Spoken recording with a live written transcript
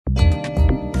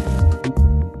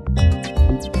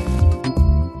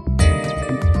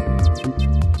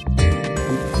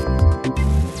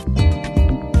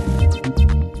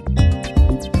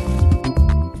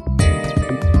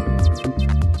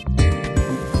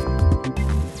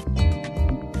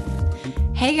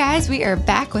Hey guys, we are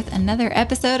back with another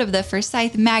episode of the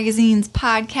Forsyth Magazine's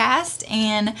podcast,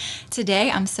 and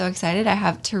today I'm so excited. I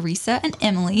have Teresa and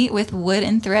Emily with Wood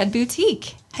and Thread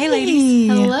Boutique. Hey ladies.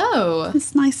 Hello.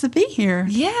 It's nice to be here.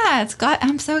 Yeah,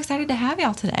 I'm so excited to have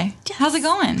y'all today. Yes. How's it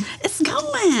going? It's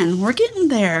going. We're getting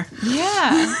there.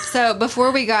 Yeah. So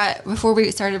before we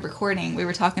started recording, we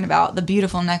were talking about the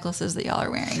beautiful necklaces that y'all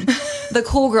are wearing. The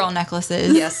cool girl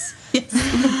necklaces. Yes.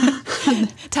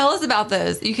 Tell us about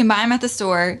those. You can buy them at the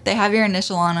store. They have your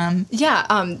initial on them. Yeah.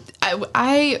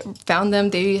 I found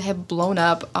them. They have blown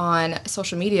up on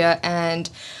social media, and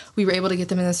we were able to get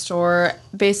them in the store.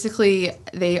 Basically,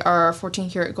 they are 14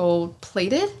 karat gold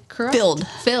plated, correct?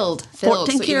 Filled.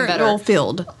 14 so karat gold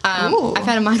filled. I've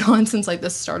had mine on since like the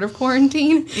start of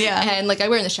quarantine. Yeah. And like I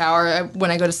wear it in the shower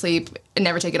when I go to sleep and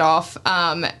never take it off.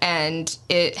 And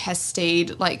it has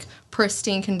stayed like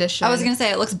pristine condition. I was going to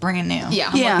say, it looks brand new. Yeah.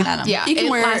 I'm looking at them. Yeah. You can it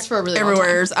wear lasts for a really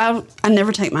everywhere. long time. I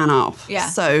never take mine off. Yeah.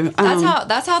 So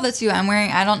that's how the two I'm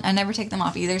wearing. I never take them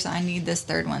off either, so I need this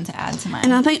third one to add to mine.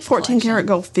 and I think 14 karat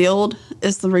gold filled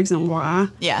is the reason why.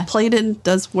 Yeah. Plated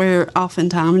does wear off in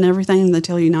time and everything. They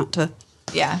tell you not to.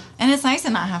 Yeah. And it's nice to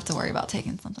not have to worry about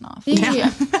taking something off.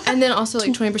 Yeah. And then also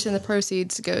like 20% of the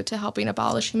proceeds go to helping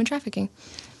abolish human trafficking.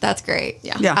 That's great.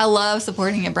 Yeah. I love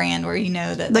supporting a brand where you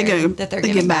know that They they're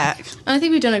giving give back. And I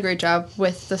think we've done a great job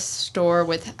with the store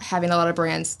with having a lot of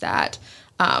brands that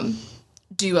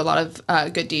do a lot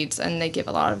of good deeds, and they give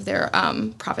a lot of their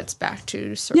profits back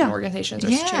to certain organizations or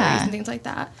charities and things like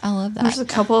that. I love that. There's a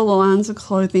couple of lines of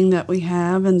clothing that we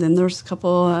have, and then there's a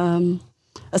couple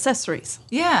accessories.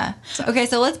 Yeah. Okay,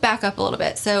 so let's back up a little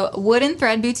bit. So Wood and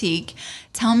Thread Boutique.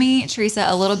 Tell me, Teresa,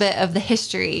 a little bit of the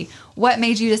history. What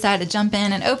made you decide to jump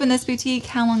in and open this boutique?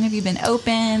 How long have you been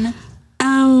open?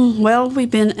 Well,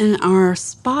 we've been in our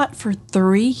spot for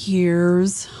 3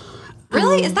 years.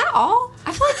 Really? Is that all?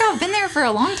 I feel like I've been there for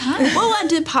a long time. Well, I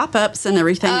did pop-ups and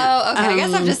everything. Oh, okay. I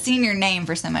guess I've just seen your name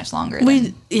for so much longer.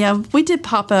 We did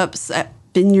pop-ups at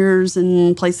vineyards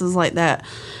and places like that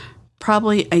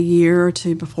probably a year or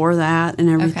two before that and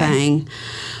everything.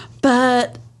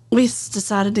 But we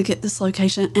decided to get this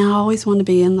location, and I always wanted to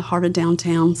be in the heart of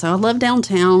downtown. So I love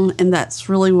downtown, and that's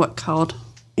really what called,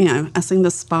 I seen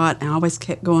the spot, and I always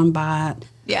kept going by it.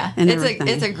 Yeah, and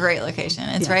it's a great location.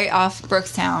 It's right off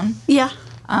Brookstown. Yeah.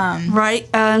 Right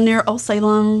near Old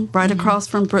Salem, right across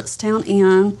from Brookstown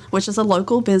Inn, which is a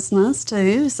local business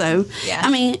too. So, Yeah. I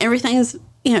mean, everything's,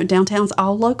 downtown's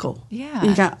all local. Yeah.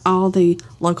 You got all the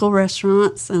local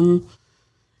restaurants, and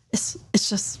it's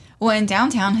just... Well, and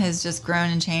downtown has just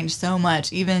grown and changed so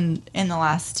much, even in the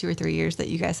last 2 or 3 years that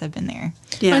you guys have been there.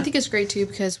 Yeah. But I think it's great too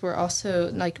because we're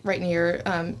also like right near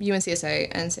UNCSA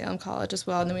and Salem College as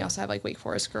well, and then we also have like Wake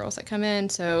Forest girls that come in.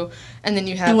 So, and then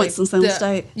you have And like Winston-Salem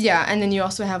State. Yeah, and then you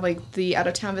also have like the out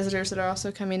of town visitors that are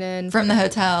also coming in From the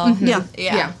hotel.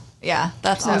 Yeah. Yeah,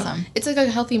 that's So awesome. it's like a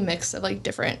healthy mix of like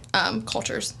different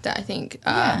cultures that I think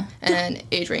and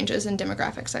age ranges and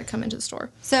demographics that come into the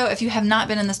store. So if you have not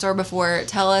been in the store before,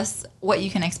 tell us what you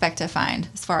can expect to find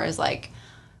as far as like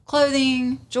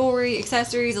clothing, jewelry,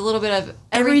 accessories, a little bit of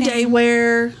everything. Everyday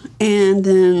wear, and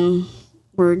then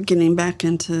we're getting back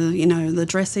into, the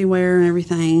dressy wear and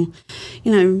everything.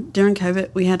 During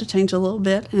COVID, we had to change a little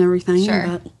bit and everything. Sure.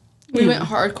 But We went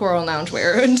hardcore on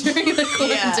loungewear during the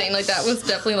quarantine. Like that was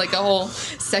definitely like a whole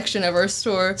section of our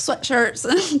store. sweatshirts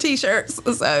and t-shirts.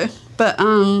 So, but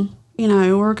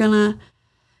we're gonna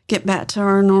get back to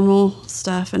our normal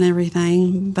stuff and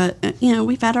everything. But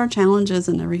we've had our challenges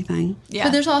and everything. Yeah.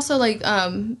 But there's also like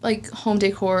home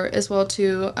decor as well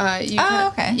too.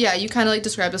 Okay. Yeah, you kind of like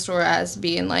describe the store as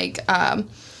being like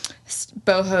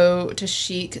boho to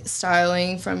chic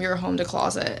styling from your home to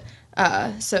closet.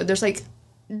 So there's like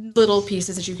little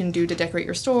pieces that you can do to decorate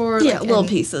your store. Yeah, like, little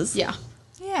pieces. Yeah.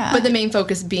 Yeah. But the main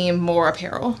focus being more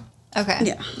apparel. Okay.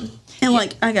 Yeah, and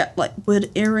like I got like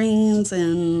wood earrings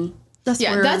and that's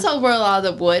where That's all where a lot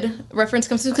of the wood reference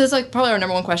comes to, because like probably our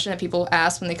number one question that people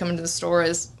ask when they come into the store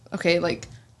is, okay, like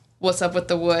what's up with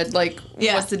the wood? Like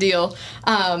what's the deal?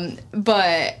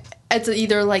 But it's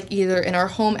either in our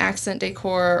home accent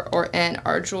decor or in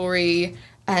our jewelry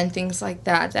and things like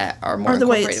that are more or the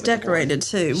way incorporated it's with the wood. decorated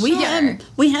too. Sure.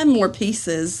 We had more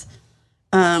pieces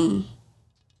in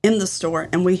the store,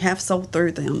 and we have sold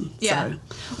through them. Yeah.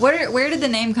 So. Where did the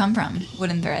name come from,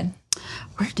 Wood and Thread?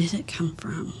 Where did it come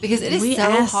from? Because it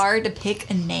is hard to pick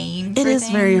a name for It is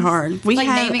things. very hard. We Like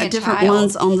have naming a different child.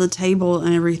 ones on the table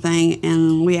and everything,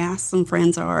 and we asked some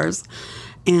friends of ours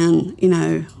and,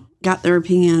 got their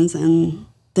opinions, and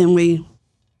then we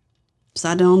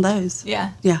decided on those.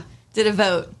 Yeah. Yeah. Did a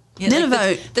vote. Did a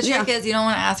vote. The trick is you don't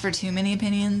want to ask for too many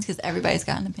opinions because everybody's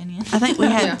got an opinion. I think we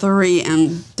had 3,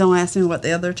 and don't ask me what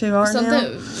the other 2 are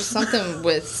now. Something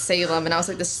with Salem, and I was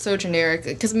like, this is so generic.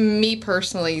 Because me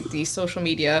personally, the social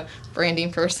media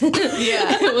branding person,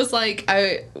 it was like,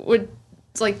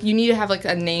 it's like you need to have like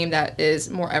a name that is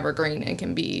more evergreen and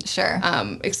can be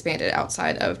expanded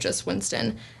outside of just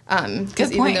Winston.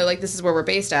 Because even though like this is where we're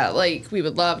based at, like we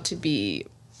would love to be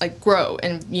like grow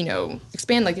and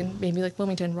expand like in maybe like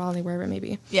Wilmington, Raleigh, wherever it may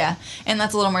be. Yeah, and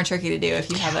that's a little more tricky to do if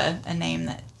you have a name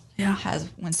that has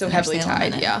Winston so heavily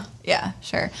tied. Yeah,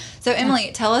 sure. So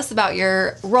Emily, tell us about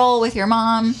your role with your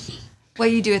mom. What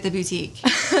do you do at the boutique?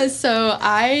 So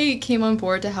I came on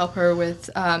board to help her with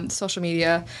social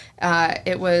media.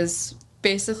 It was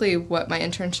basically what my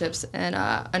internships and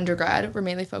undergrad were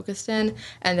mainly focused in.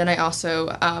 And then I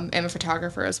also am a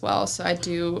photographer as well. So I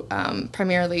do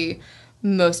primarily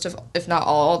most of, if not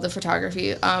all, the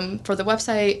photography for the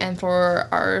website and for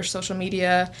our social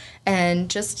media, and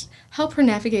just help her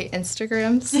navigate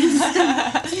Instagrams.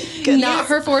 Not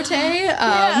her forte.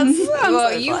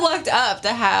 Well, you lucked up to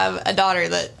have a daughter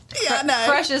that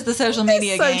crushes the social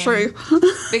media game. So true.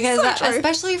 Because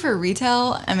especially for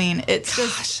retail, I mean,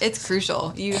 it's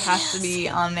crucial. You have to be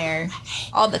on there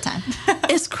all the time.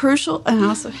 It's crucial, and I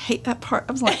also hate that part.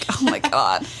 I was like, oh my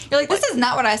God. You're like, this is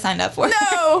not what I signed up for.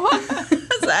 No.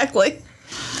 Exactly.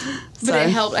 But it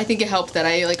helped. I think it helped that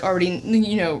I like already,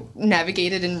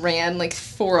 navigated and ran like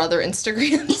 4 other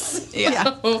Instagrams.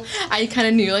 Yeah. So I kind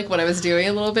of knew like what I was doing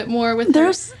a little bit more with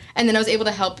her. And then I was able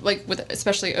to help like with,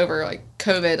 especially over like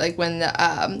COVID, like when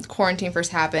the quarantine first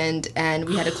happened and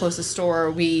we had to close the store,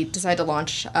 we decided to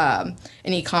launch an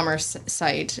e-commerce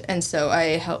site. And so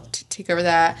I helped take over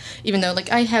that, even though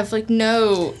like I have like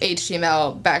no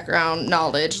HTML background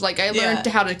knowledge. Like I learned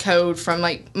how to code from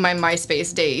like my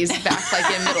MySpace days back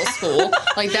like in middle school.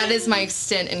 Like that is my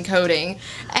extent in coding.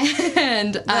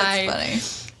 And That's funny.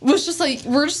 Was just like,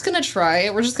 we're just going to try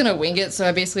it. We're just going to wing it. So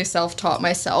I basically self-taught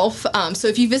myself. So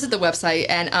if you visit the website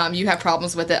and you have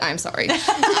problems with it, I'm sorry.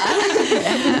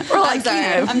 We're like,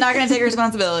 sorry. I'm not going to take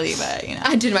responsibility, but,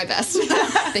 I did my best.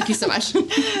 Thank you so much.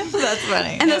 That's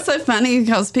funny. And it's so funny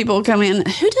because people come in,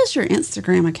 who does your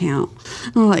Instagram account?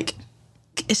 And I'm like,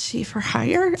 is she for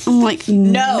hire? I'm like,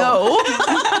 no.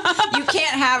 You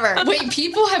can't have her. Wait,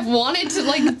 people have wanted to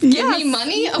like give me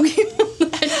money? Okay.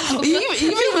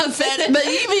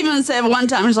 You've even said one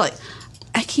time, it's like,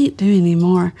 I can't do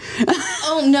anymore.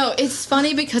 Oh no, it's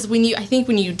funny because when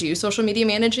you do social media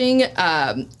managing,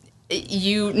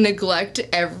 you neglect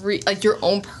your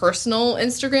own personal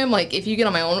Instagram. Like if you get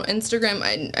on my own Instagram,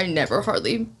 I never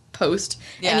hardly post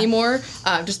anymore,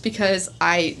 just because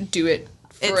I do it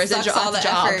as a job.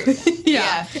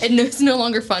 It's no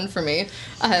longer fun for me.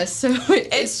 So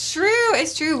it's true.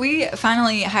 It's true. We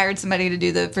finally hired somebody to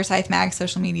do the Forsyth Mag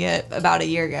social media about a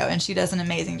year ago, and she does an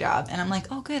amazing job. And I'm like,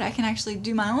 oh, good. I can actually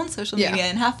do my own social media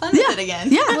and have fun with it again.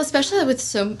 Yeah. Well, especially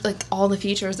with all the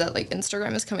features that like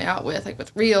Instagram is coming out with, like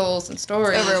with Reels and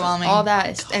Stories, it's overwhelming. All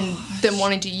that, and them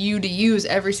wanting to use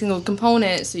every single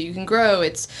component so you can grow.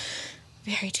 It's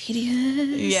very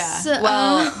tedious. Yeah.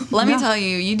 Well, let me tell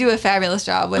you, you do a fabulous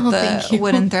job with the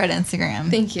Wood and Thread Instagram.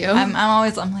 Thank you. I'm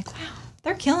like, wow,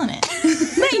 they're killing it.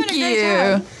 Thank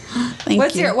you.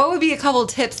 Thank you. What would be a couple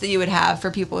tips that you would have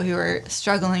for people who are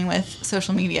struggling with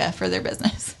social media for their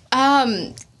business?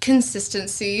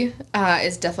 Consistency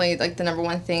is definitely like the number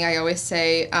one thing I always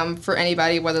say for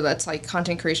anybody, whether that's like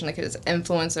content creation, like as an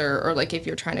influencer, or like if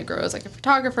you're trying to grow as like a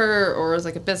photographer or as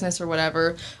like a business or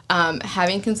whatever,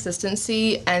 having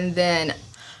consistency. And then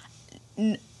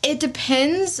it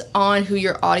depends on who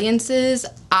your audience is.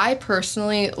 I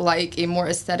personally like a more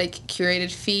aesthetic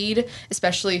curated feed,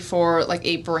 especially for like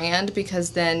a brand, because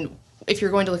then if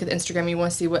you're going to look at Instagram, you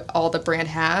want to see what all the brand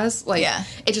has. Like,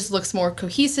 it just looks more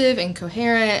cohesive and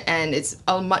coherent, and it's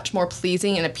much more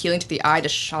pleasing and appealing to the eye to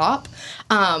shop.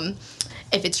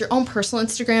 If it's your own personal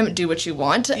Instagram, do what you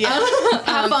want.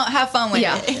 Have fun with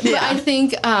it. But I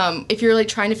think if you're like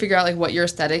trying to figure out like what your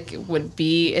aesthetic would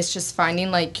be, it's just finding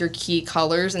like your key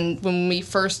colors. And when we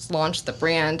first launched the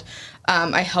brand,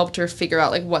 I helped her figure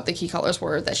out like what the key colors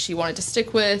were that she wanted to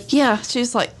stick with. Yeah,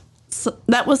 she's like, so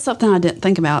that was something I didn't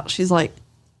think about. She's like,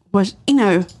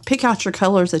 pick out your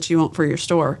colors that you want for your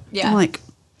store. Yeah. I'm like,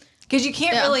 because you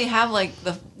can't really have like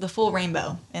the full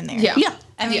rainbow in there. Yeah.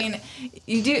 I mean,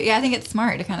 you do. Yeah, I think it's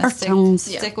smart to kind of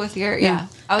stick with your. Yeah.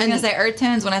 I was gonna say earth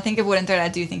tones. When I think of Wood and Thread, I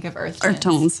do think of earth tones. Earth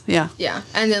tones. Yeah. Yeah,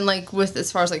 and then like with as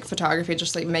far as like photography,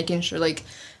 just like making sure like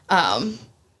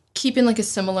keeping like a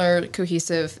similar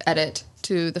cohesive edit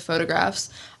to the photographs.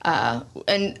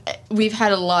 And we've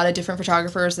had a lot of different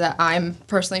photographers that I'm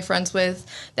personally friends with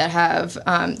that have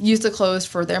used the clothes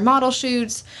for their model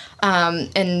shoots,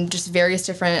 and just various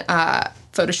different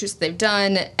photo shoots that they've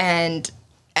done. And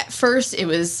at first it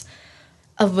was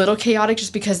a little chaotic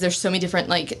just because there's so many different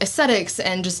like aesthetics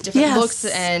and just different looks,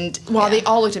 and while they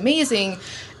all looked amazing,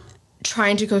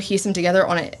 trying to cohese them together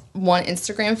on one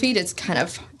Instagram feed is kind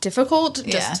of difficult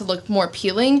just to look more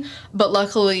appealing. But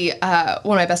luckily, one of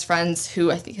my best friends, who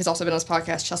I think has also been on this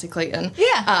podcast, Chelsea Clayton,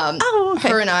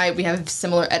 her and I, we have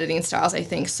similar editing styles, I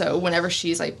think. So whenever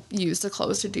she's like used the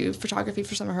clothes to do photography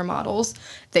for some of her models,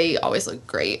 they always look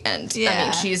great. And I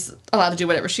mean, she's allowed to do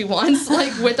whatever she wants,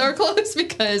 like with our clothes,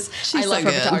 because I love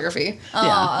her photography. Oh,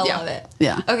 I love it.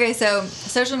 Yeah. Okay, so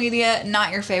social media,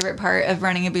 not your favorite part of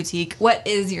running a boutique. What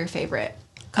is your favorite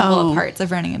couple of parts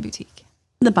of running a boutique?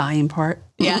 The buying part.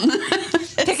 Yeah.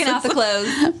 Picking out the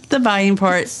clothes. The buying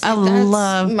part.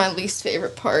 That's my least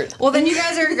favorite part. Well, then you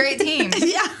guys are a great team.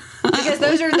 Yeah. Because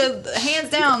those are the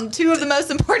hands down two of the most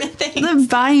important things. The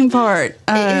buying part.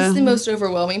 It is the most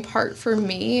overwhelming part for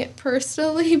me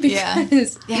personally,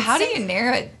 because how do you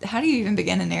narrow it? How do you even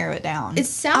begin to narrow it down? It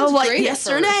sounds like great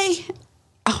yesterday.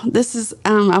 Oh, this is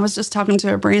I was just talking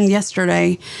to a brand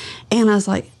yesterday, and I was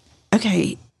like,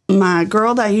 okay, my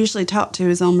girl that I usually talk to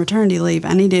is on maternity leave.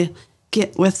 I need to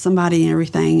get with somebody and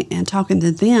everything, and talking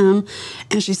to them.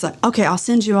 And she's like, okay, I'll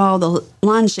send you all the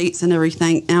line sheets and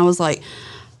everything. And I was like,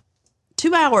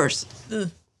 2 hours.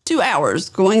 2 hours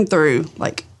going through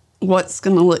like what's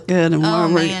going to look good and oh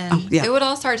man, it would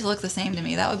all start to look the same to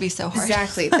me. That would be so hard.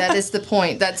 Exactly. That is the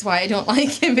point. That's why I don't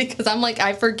like it, because I'm like,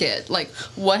 I forget. Like,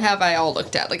 what have I all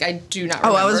looked at? Like, I do not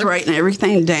remember. I was writing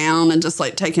everything down and just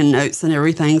like taking notes and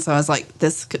everything. So I was like,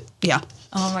 this could,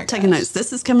 Oh my god. Taking notes.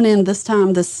 This is coming in this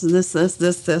time. This.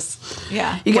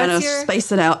 Yeah. You got to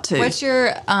space it out too. What's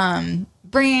your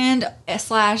brand /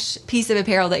 piece of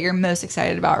apparel that you're most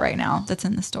excited about right now that's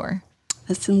in the store?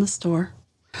 That's in the store.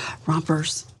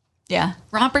 Rompers. Yeah.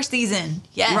 Romper season.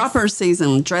 Yes. Romper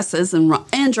season. Dresses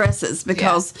and dresses,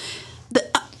 because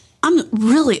I'm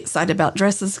really excited about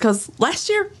dresses, because last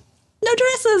year, no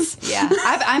dresses. Yeah.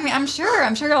 I'm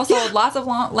sure y'all sold lots of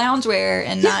loungewear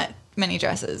and not many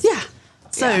dresses. Yeah.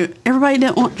 So everybody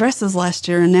didn't want dresses last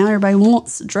year, and now everybody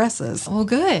wants dresses. Well,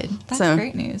 good. That's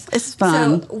great news. It's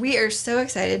fun. So we are so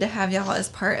excited to have y'all as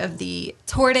part of the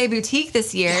Tour de Boutique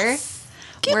this year. Yes.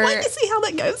 Can't wait to see how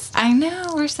that goes. I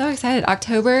know. We're so excited.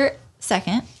 October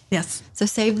 2nd. Yes. So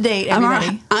save the date,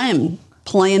 everybody. I am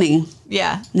planning.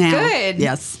 Yeah. Now. Good.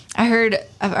 Yes. I've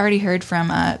already heard from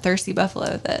Thirsty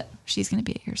Buffalo that she's going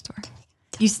to be at your store.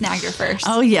 You snagged her first.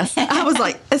 Oh, yes. I was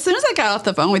like, as soon as I got off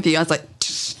the phone with you, I was like,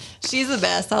 she's the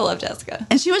best. I love Jessica.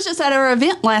 And she was just at our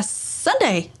event last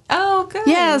Sunday. Oh, good.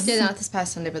 Yes. Yeah, not this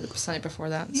past Sunday, but the Sunday before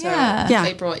that. So Yeah.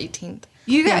 April 18th.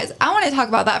 You guys, I want to talk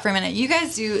about that for a minute. You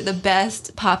guys do the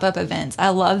best pop-up events. I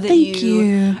love that Thank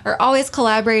you are always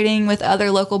collaborating with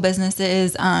other local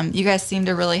businesses. You guys seem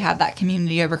to really have that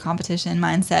community over competition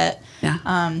mindset.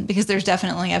 Yeah. Because there's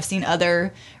definitely, I've seen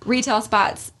other retail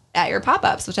spots at your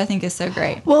pop-ups, which I think is so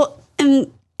great. Well,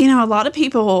 and, a lot of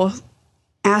people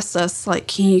asked us, like,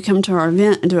 can you come to our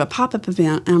event and do a pop-up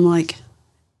event? And I'm like,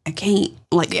 I can't.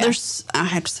 Like, I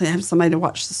have to have somebody to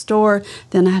watch the store.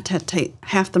 Then I have to take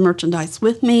half the merchandise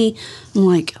with me. I'm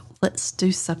like, let's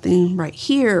do something right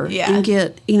here and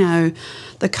get,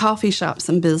 the coffee shop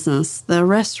some business, the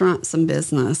restaurant some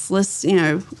business. Let's,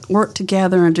 work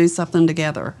together and do something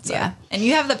together. So. Yeah. And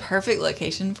you have the perfect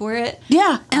location for it.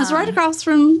 Yeah. And it's right across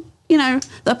from, the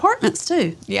apartments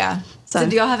too. Yeah. So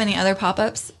do y'all have any other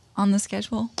pop-ups on the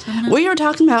schedule? We were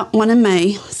talking about one in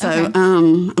May, so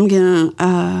I'm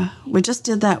gonna. We just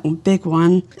did that big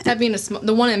one. That being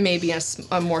the one in May being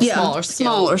a more smaller scale.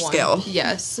 Smaller scale.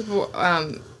 Yes,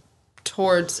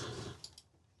 towards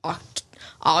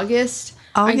August.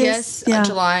 I guess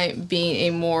July being a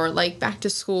more like back to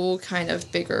school kind of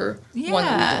bigger one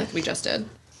that we just did.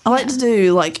 I like to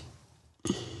do like.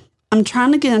 I'm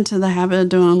trying to get into the habit of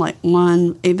doing like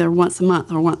one either once a month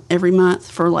or every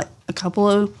month for like a couple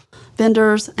of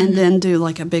vendors, and then do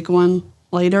like a big one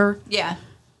later. Yeah.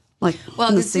 Like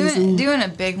doing a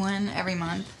big one every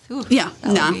month. Oof,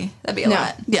 that'd be a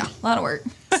lot. Yeah. A lot of work.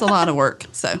 It's a lot of work.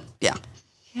 So yeah.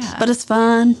 Yeah. But it's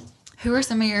fun. Who are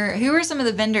some of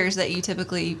the vendors that you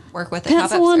typically work with at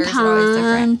Pencil pop-ups?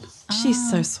 and Pine.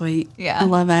 She's so sweet. Yeah. I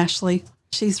love Ashley.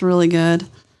 She's really good.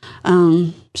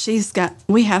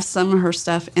 We have some of her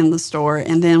stuff in the store,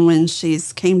 and then when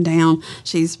she's came down,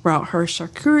 she's brought her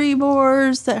charcuterie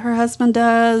boards that her husband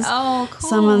does. Oh, cool.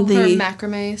 Some of the her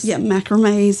macrames. Yeah,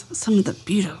 macrames. Some of the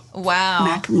beautiful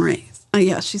macrames. Oh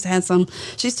yeah, she's had some.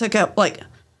 She's took up like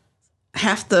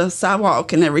half the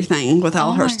sidewalk and everything with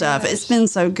all her stuff. Gosh. It's been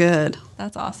so good.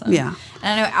 That's awesome. Yeah.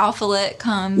 And I know Alpha Lit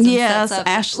comes and sets up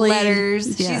Ashley.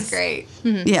 letters. Yes. She's great.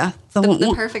 Mm-hmm. Yeah.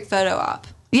 The perfect photo op.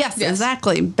 Yes,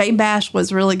 exactly. Bay Bash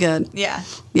was really good. Yeah.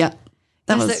 Yeah.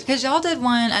 That was Because y'all did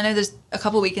one, I know there's a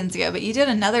couple weekends ago, but you did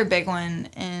another big one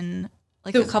in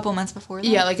like a couple months before that.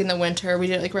 Yeah, like in the winter. We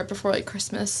did it like right before like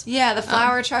Christmas. Yeah, the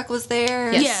flower truck was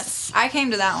there. Yes. I came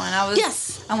to that one. I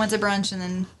went to brunch and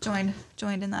then joined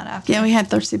in that after. Yeah, we had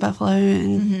Thirsty Buffalo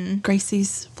and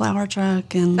Gracie's flower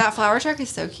truck and That flower truck is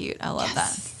so cute. I love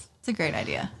that. It's a great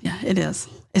idea. yeah, it is.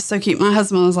 It's so cute. My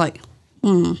husband was like,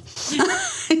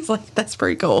 he's like, that's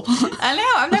pretty cool. I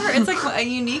know. It's like a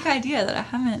unique idea that I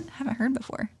haven't heard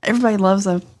before. Everybody loves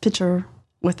a picture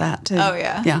with that too. Oh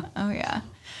yeah. Yeah. Oh yeah.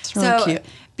 It's really cute.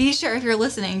 Be sure, if you're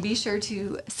listening, be sure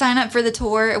to sign up for the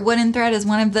tour. Wood and Thread is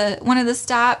one of the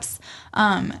stops.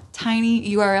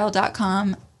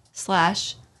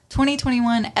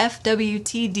 tinyurl.com/2021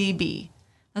 FWTDB.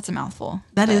 That's a mouthful.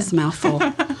 That is a mouthful.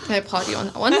 I applaud you on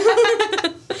that one.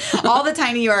 All the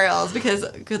tiny URLs, because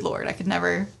good Lord, I could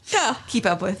never keep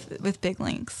up with big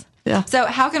links. Yeah. So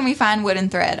how can we find Wood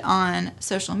and Thread on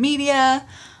social media,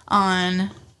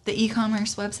 on the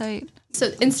e-commerce website? So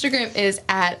Instagram is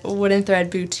at Wood and Thread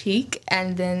Boutique,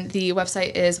 and then the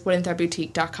website is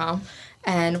woodandthreadboutique.com.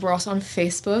 And we're also on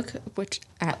Facebook, which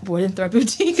at Wood and Thread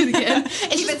Boutique again.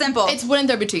 Keep it simple. It's Wood and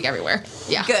Thread Boutique everywhere.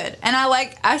 Yeah. Good. And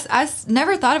I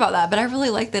never thought about that, but I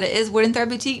really like that it is Wood and Thread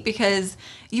Boutique because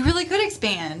you really could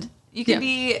expand. You could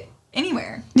be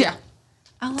anywhere. Yeah.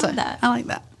 I love that. I like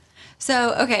that.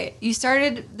 So, okay, you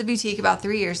started the boutique about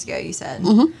 3 years ago, you said.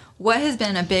 Mm-hmm. What has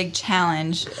been a big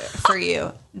challenge for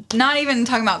you? Not even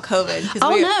talking about COVID.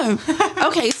 No.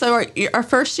 Okay, so our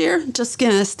first year, just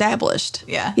getting established.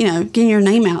 Yeah. You know, getting your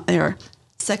name out there.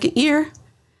 Second year,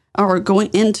 or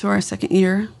going into our second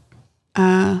year,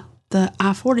 the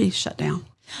I-40 shut down.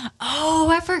 Oh,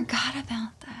 I forgot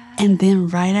about that. And then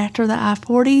right after the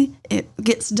I-40, it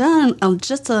gets done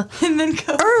just And then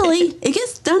COVID. early. It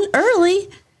gets done early.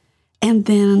 And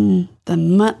then the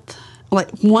month,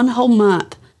 like one whole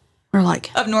month, we're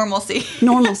like, Of normalcy.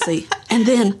 normalcy. And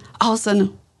then all of a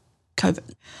sudden, COVID.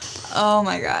 Oh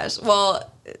my gosh. Well,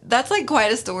 that's like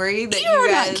quite a story that You're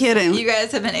you guys, not kidding. You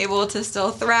guys have been able to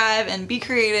still thrive and be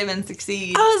creative and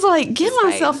succeed. I was like, give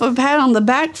myself a pat on the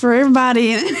back for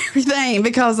everybody and everything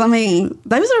because, I mean,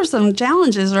 those are some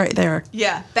challenges right there.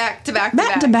 Yeah, back to back.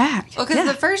 Back to back. Well, because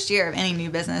Yeah. the first year of any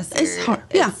new business, It's hard.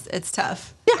 Yeah. it's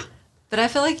tough. Yeah. But I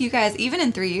feel like you guys, even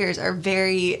in 3 years, are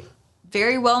very,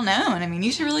 very well known. I mean,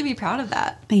 you should really be proud of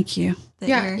that. Thank you. that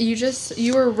Yeah, you're-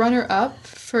 you were runner up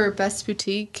for Best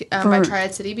Boutique by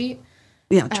Triad City Beat.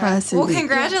 Yeah, try to Well,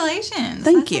 congratulations.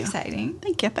 Thank That's you. exciting.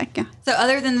 Thank you. Thank you. So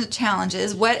other than the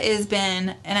challenges, what has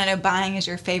been, and I know buying is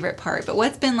your favorite part, but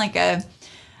what's been like a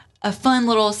fun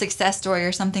little success story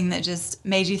or something that just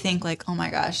made you think like, oh my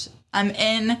gosh, I'm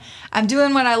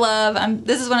doing what I love.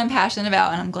 This is what I'm passionate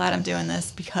about, and I'm glad I'm doing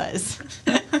this because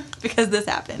this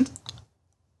happened.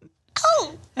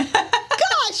 Oh,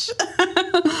 gosh.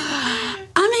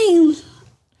 I mean,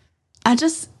 I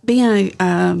just being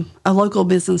a local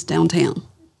business downtown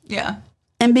Yeah.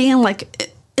 and being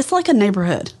like, it's like a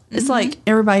neighborhood. It's like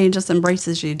everybody just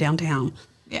embraces you downtown.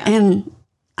 Yeah. And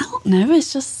I don't know,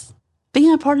 it's just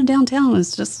being a part of downtown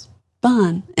is just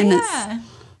fun. And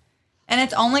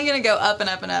it's only going to go up and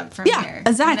up and up from here.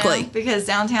 Exactly. Because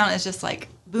downtown is just like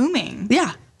booming.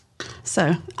 yeah.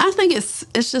 So I think it's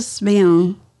just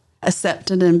being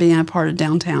accepted and being a part of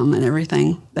downtown and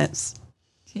everything.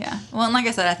 Yeah. Well, and like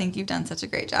I said, I think you've done such a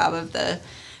great job of the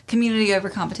community over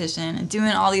competition and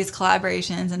doing all these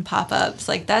collaborations and pop-ups.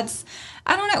 Like that's,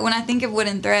 I don't know, when I think of Wood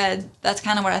and Thread, that's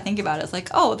kind of what I think about. It's like,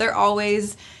 oh, they're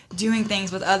always doing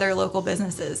things with other local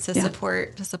businesses to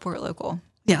support local.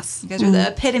 Yes. You guys are the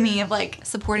epitome of like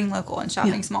supporting local and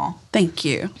shopping small. Thank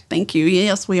you. Thank you.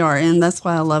 Yes, we are. And that's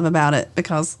what I love about it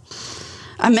because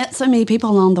I met so many people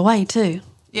along the way too.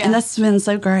 Yeah. And that's been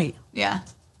so great. Yeah.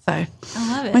 So I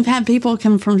love it. we've had people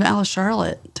come from Dallas,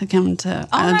 Charlotte to come to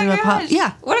Oh my do a pop. gosh.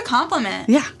 Yeah. What a compliment.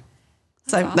 Yeah.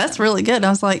 So that's really good. I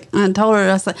was like, I told her,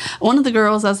 I was like, one of the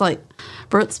girls, I was like,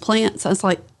 Brooks Plants, I was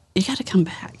like, you got to come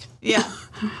back. Yeah.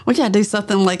 We got to do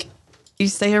something like you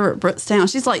stay over at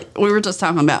Brookstown. She's like, we were just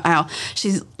talking about how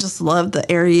she just loved the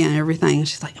area and everything.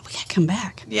 She's like, we got to come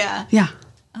back. Yeah. Yeah.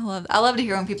 I love to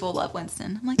hear when people love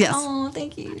Winston. I'm like, Yes. oh,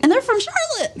 thank you. And they're from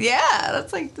Charlotte. Yeah,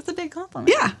 that's a big compliment.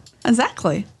 Yeah,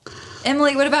 exactly.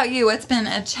 Emily, what about you? What's been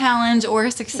a challenge or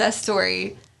a success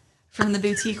story from the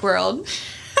boutique world?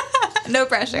 No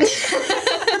pressure. Again,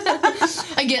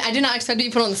 I did not expect to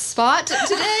be put on the spot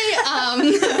today.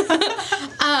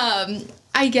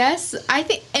 I I guess, I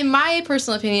think, in my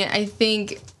personal opinion, I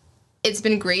think it's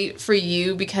been great for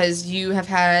you because you have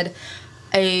had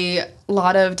a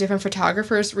lot of different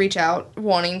photographers reach out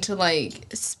wanting to,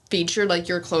 like, feature, like,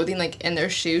 your clothing, like, in their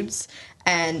shoots.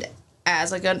 And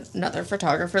as, like, another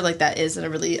photographer, like, that is a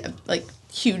really, like,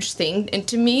 huge thing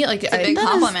to me. Like, it's a big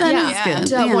compliment. That is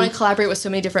good. I want to collaborate with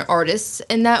so many different artists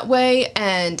in that way,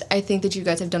 and I think that you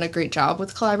guys have done a great job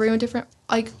with collaborating with different,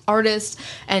 like, artists,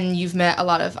 and you've met a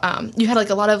lot of you had, like,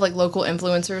 a lot of, like, local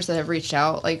influencers that have reached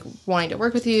out, like, wanting to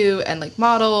work with you and, like,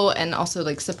 model and also,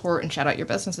 like, support and shout out your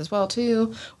business as well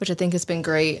too, which I think has been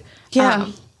great.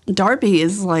 Darby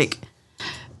is, like,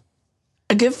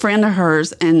 a good friend of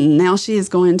hers, and now she is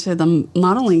going to the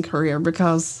modeling career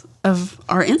because of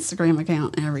our Instagram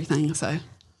account and everything. So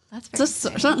that's just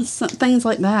things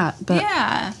like that. But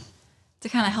yeah, to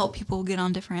kind of help people get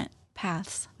on different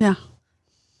paths. Yeah.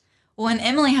 Well, and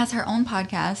Emily has her own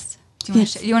podcast. Do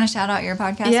you want to shout out your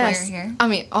podcast while you're here? I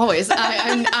mean, always.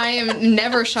 I am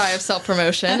never shy of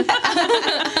self-promotion.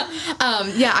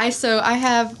 I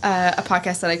have a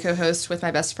podcast that I co-host with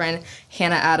my best friend,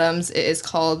 Hannah Adams. It is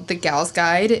called The Gal's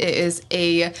Guide. It is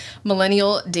a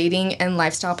millennial dating and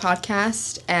lifestyle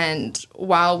podcast. And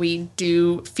while we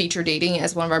do feature dating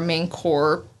as one of our main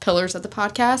core pillars of the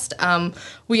podcast,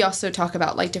 we also talk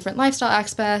about, like, different lifestyle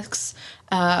aspects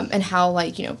and how,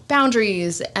 like, you know,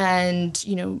 boundaries and,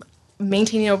 you know,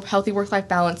 maintaining a healthy work-life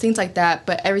balance, things like that,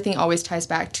 but everything always ties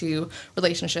back to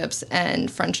relationships and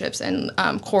friendships and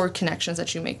core connections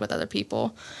that you make with other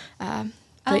people. I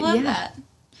love that.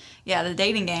 Yeah, the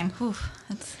dating game. Whew,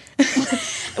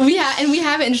 we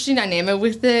have an interesting dynamic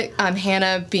with it.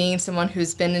 Hannah being someone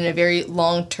who's been in a very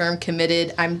long-term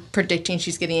committed, I'm predicting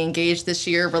she's getting engaged this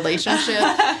year, relationship.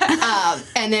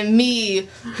 And then me,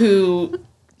 who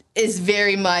is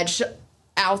very much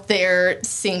out there,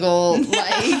 single,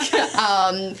 like,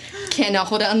 cannot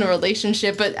hold on to a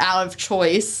relationship, but out of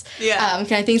choice, kind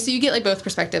of thing. So you get, like, both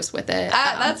perspectives with it.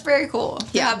 That's very cool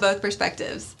to have both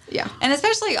perspectives. Yeah. And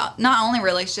especially not only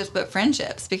relationships, but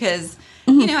friendships, because,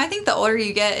 you know, I think the older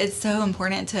you get, it's so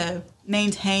important to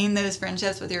maintain those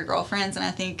friendships with your girlfriends, and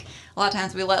I think a lot of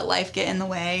times we let life get in the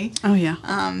way. Oh,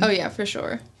 yeah. For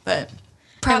sure. But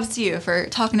props to you for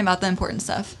talking about the important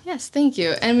stuff. Yes, thank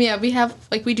you. And we have,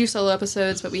 like, we do solo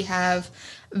episodes, but we have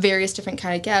various different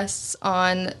kind of guests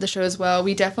on the show as well.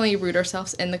 We definitely root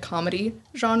ourselves in the comedy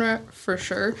genre for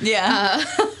sure. Yeah.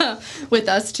 With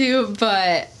us too,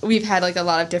 but we've had, like, a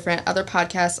lot of different other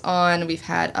podcasts on. We've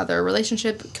had other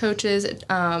relationship coaches,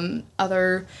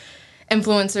 other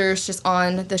influencers just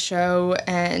on the show,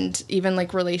 and even,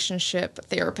 like, relationship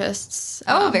therapists.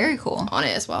 Very cool. On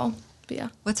it as well. Yeah.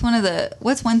 What's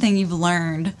one thing you've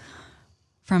learned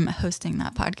from hosting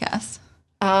that podcast?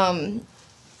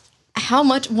 How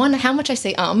much I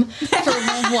say for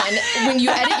one, when you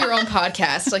edit your own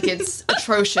podcast, like, it's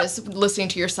atrocious listening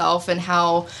to yourself and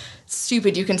how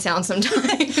stupid you can sound sometimes.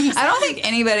 I don't think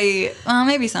anybody, well,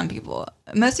 maybe some people,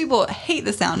 most people hate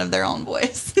the sound of their own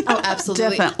voice. Oh,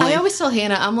 absolutely. Definitely. I always tell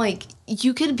Hannah, I'm like,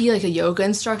 you could be, like, a yoga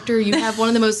instructor. You have one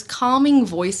of the most calming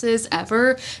voices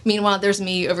ever. Meanwhile, there's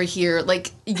me over here,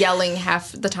 like, yelling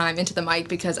half the time into the mic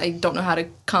because I don't know how to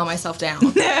calm myself down.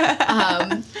 But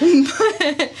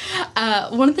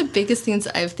one of the biggest things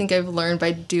I think I've learned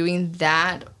by doing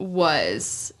that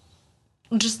was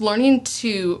just learning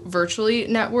to virtually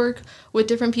network with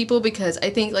different people, because I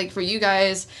think, like, for you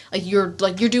guys, like, you're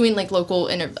doing, like, local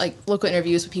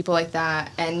interviews with people like that,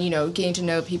 and, you know, getting to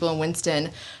know people in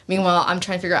Winston. Meanwhile, I'm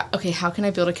trying to figure out, okay, how can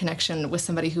I build a connection with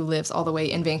somebody who lives all the way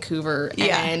in Vancouver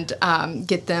and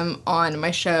get them on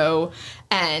my show,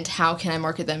 and how can I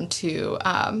market them to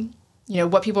you know,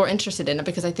 what people are interested in?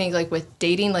 Because I think, like, with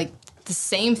dating, like, the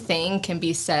same thing can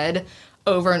be said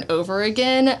over and over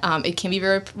again. It can be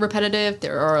very repetitive.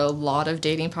 There are a lot of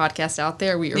dating podcasts out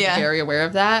there. We are very aware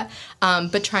of that.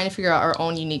 But trying to figure out our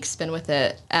own unique spin with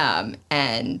it,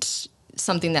 and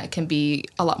something that can be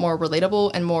a lot more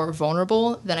relatable and more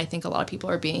vulnerable than I think a lot of people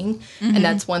are being. Mm-hmm. And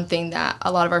that's one thing that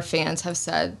a lot of our fans have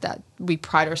said that we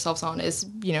pride ourselves on is,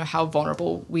 you know, how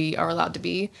vulnerable we are allowed to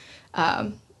be.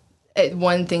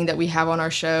 One thing that we have on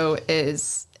our show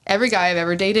is every guy I've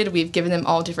ever dated, we've given them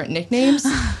all different nicknames.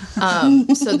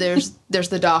 So there's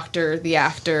the doctor, the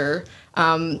actor.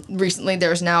 Recently,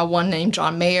 there's now one named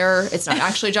John Mayer. It's not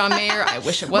actually John Mayer. I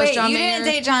wish it was John Mayer. You didn't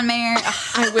date John Mayer.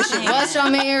 I wish it was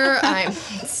John Mayer.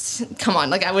 Come on,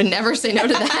 like, I would never say no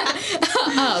to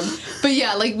that. But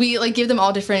yeah, like, we, like, give them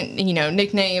all different, you know,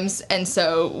 nicknames, and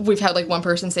so we've had, like, one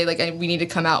person say, like, we need to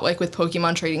come out, like, with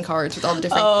Pokemon trading cards with all the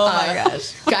different my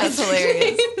gosh, guys. That's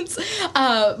hilarious.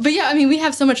 But yeah, I mean, we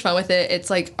have so much fun with it.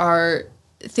 It's like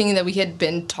thing that we had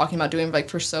been talking about doing like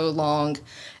for so long,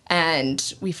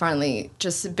 and we finally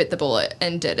just bit the bullet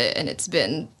and did it, and it's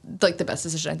been like the best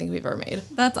decision I think we've ever made.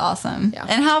 That's awesome. Yeah.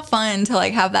 And how fun to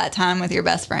like have that time with your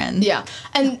best friend. Yeah.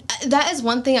 And that is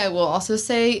one thing I will also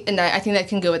say, and I think that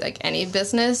can go with like any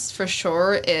business for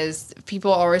sure, is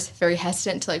people are always very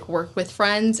hesitant to like work with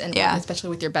friends, and especially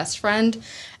with your best friend.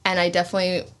 And I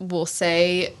definitely will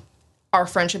say our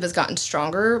friendship has gotten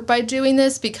stronger by doing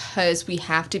this, because we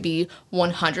have to be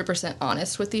 100%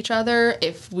 honest with each other.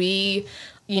 If we,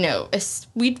 you know,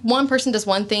 one person does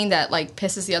one thing that like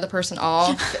pisses the other person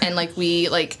off and like we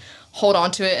like hold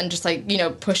on to it and just like, you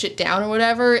know, push it down or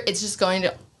whatever, it's just going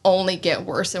to only get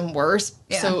worse and worse.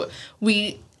 Yeah. So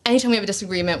anytime we have a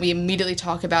disagreement, we immediately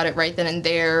talk about it right then and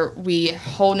there. We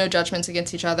hold no judgments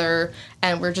against each other,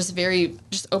 and we're just very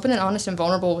open and honest and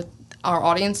vulnerable with our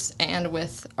audience and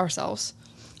with ourselves.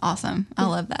 Awesome. I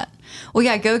love that. Well,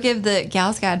 yeah, go give the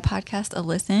Gals Guide podcast a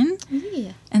listen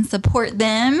and support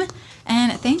them.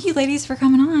 And thank you, ladies, for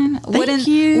coming on. Thank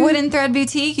you. Wooden Thread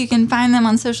Boutique. You can find them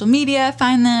on social media.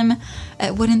 Find them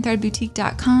at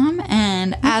woodenthreadboutique.com.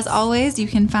 And as always, you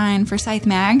can find Forsyth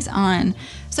Mags on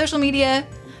social media,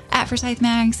 at Forsyth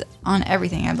Mags on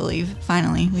everything, I believe.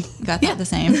 Finally, we got that the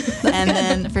same. And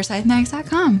then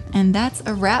forsythmags.com. And that's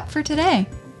a wrap for today.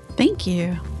 Thank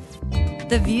you.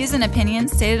 The views and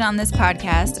opinions stated on this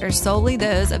podcast are solely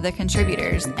those of the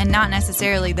contributors and not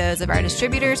necessarily those of our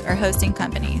distributors or hosting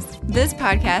companies. This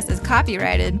podcast is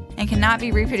copyrighted and cannot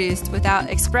be reproduced without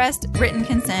expressed written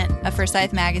consent of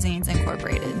Forsyth Magazines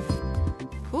Incorporated.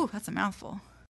 Whew, that's a mouthful.